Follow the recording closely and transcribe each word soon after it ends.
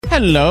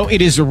Hello,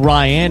 it is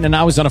Ryan, and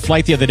I was on a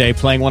flight the other day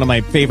playing one of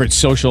my favorite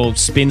social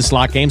spin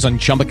slot games on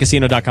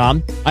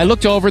ChumbaCasino.com. I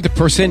looked over at the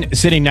person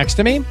sitting next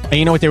to me, and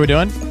you know what they were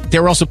doing? They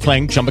were also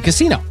playing Chumba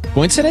Casino.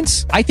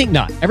 Coincidence? I think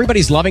not.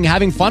 Everybody's loving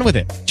having fun with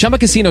it. Chumba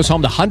Casino is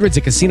home to hundreds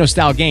of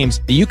casino-style games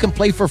that you can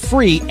play for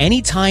free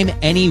anytime,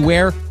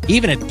 anywhere,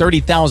 even at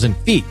 30,000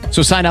 feet.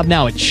 So sign up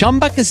now at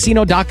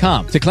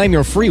ChumbaCasino.com to claim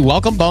your free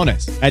welcome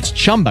bonus. That's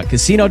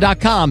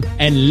ChumbaCasino.com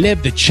and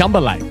live the Chumba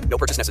life. No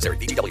purchase necessary.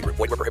 VGW. Void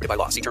where prohibited by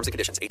law. See terms and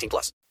conditions.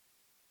 18+.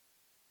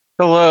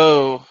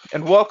 Hello,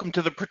 and welcome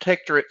to the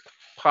Protectorate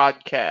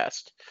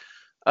Podcast.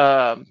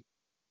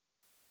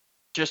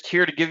 Just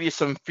here to give you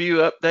some few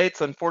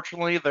updates.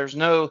 Unfortunately, there's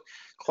no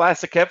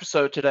classic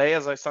episode today,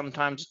 as I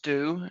sometimes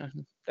do,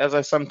 as I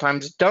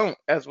sometimes don't,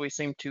 as we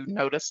seem to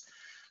notice.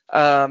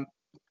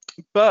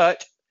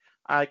 But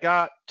I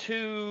got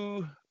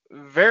two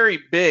very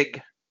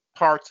big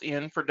parts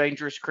in for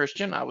Dangerous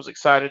Christian. I was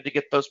excited to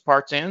get those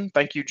parts in.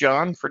 Thank you,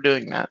 John, for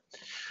doing that.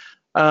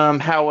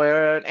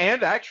 However,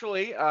 and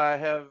actually, I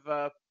have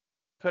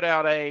put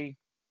out a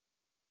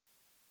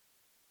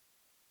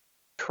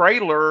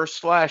trailer /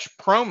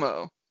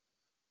 promo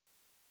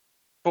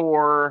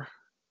for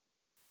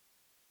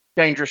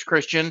Dangerous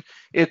Christian.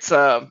 It's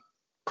a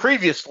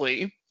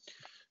previously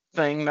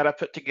thing that I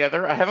put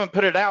together. I haven't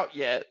put it out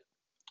yet.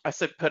 I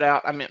said put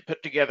out, I meant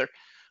put together.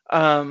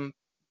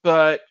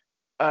 But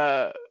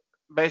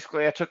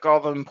basically I took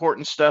all the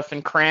important stuff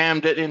and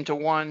crammed it into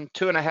one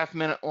 2.5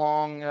 minute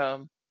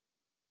long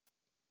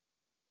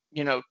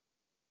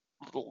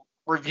little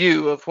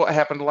review of what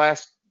happened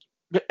last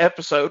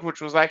episode, which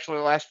was actually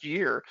last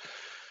year.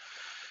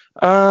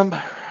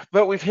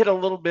 But we've hit a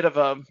little bit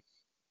of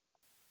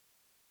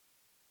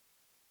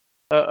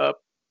a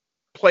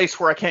place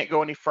where I can't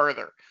go any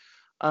further.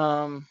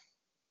 And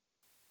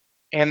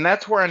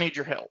that's where I need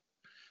your help.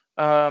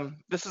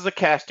 This is a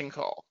casting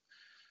call.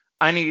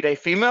 I need a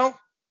female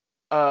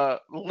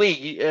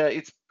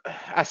lead.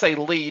 I say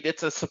lead.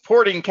 It's a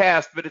supporting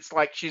cast, but it's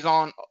like she's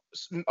on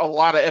a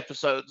lot of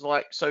episodes.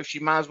 So she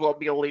might as well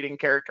be a leading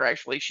character.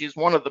 Actually, she's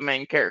one of the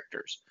main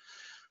characters.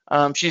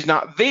 She's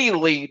not the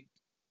lead,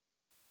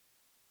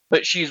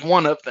 but she's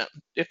one of them,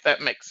 if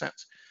that makes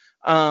sense.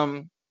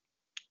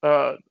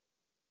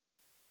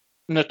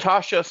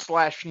 Natasha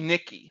 /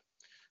 Nikki.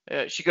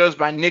 She goes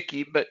by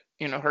Nikki, but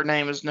her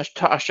name is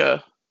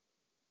Natasha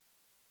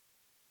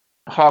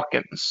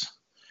Hawkins.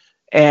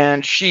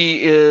 And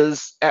she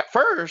is at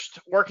first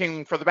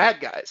working for the bad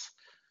guys.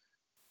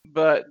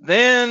 But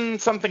then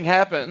something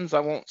happens, I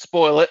won't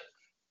spoil it,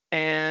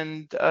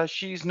 and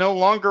she's no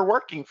longer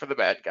working for the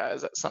bad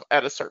guys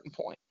at a certain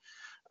point.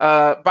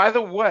 By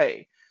the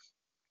way,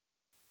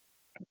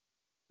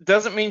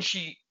 doesn't mean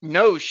she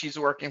knows she's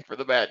working for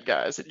the bad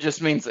guys. It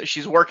just means that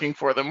she's working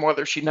for them,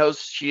 whether she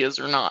knows she is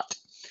or not.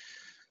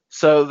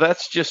 So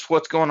that's just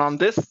what's going on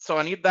so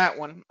I need that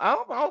one. I'm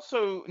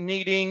also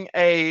needing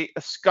a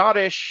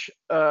Scottish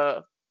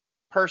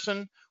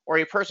person, or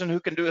a person who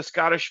can do a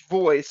Scottish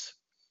voice,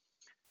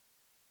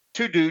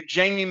 to do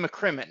Jamie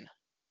McCrimmon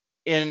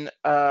in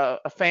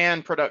a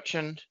fan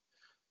production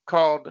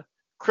called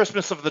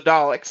Christmas of the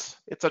Daleks.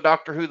 It's a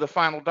Doctor Who The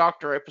Final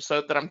Doctor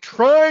episode that I'm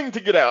trying to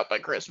get out by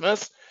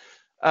Christmas.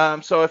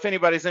 So if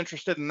anybody's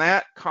interested in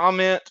that,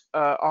 comment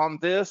on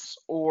this,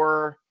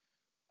 or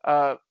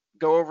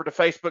go over to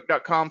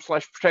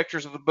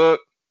facebook.com/protectors of the book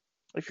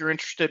if you're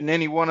interested in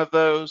any one of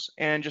those,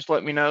 and just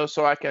let me know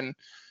so I can,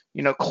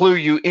 clue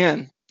you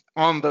in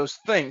on those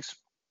things.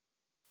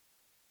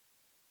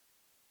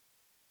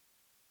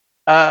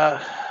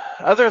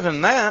 Other than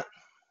that,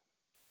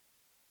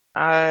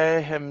 I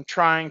am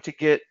trying to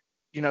get,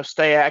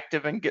 stay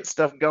active and get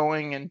stuff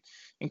going and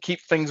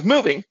keep things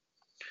moving.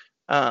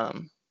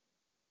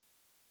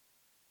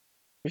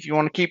 If you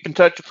want to keep in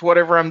touch with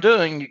whatever I'm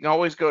doing, you can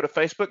always go to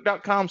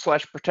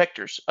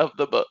facebook.com/protectors of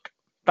the book.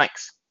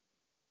 Thanks.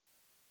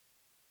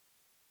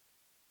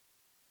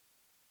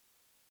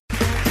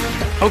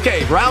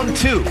 Okay, round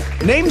 2.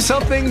 Name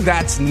something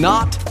that's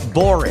not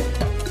boring.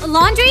 A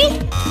laundry?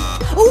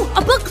 Ooh,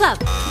 a book club.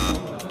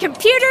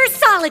 Computer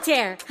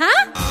solitaire,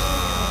 huh?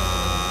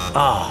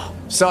 Ah,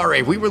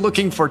 sorry, we were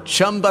looking for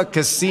Chumba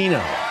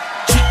Casino.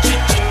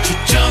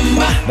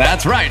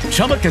 That's right,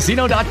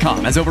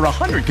 ChumbaCasino.com has over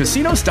 100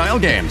 casino-style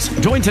games.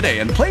 Join today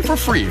and play for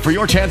free for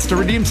your chance to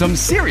redeem some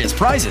serious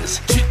prizes.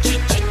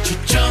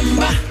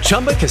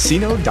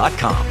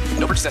 ChumbaCasino.com.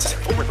 No purchase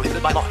necessary. Void where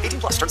prohibited by law.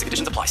 18+. Terms and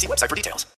conditions apply. See website for details.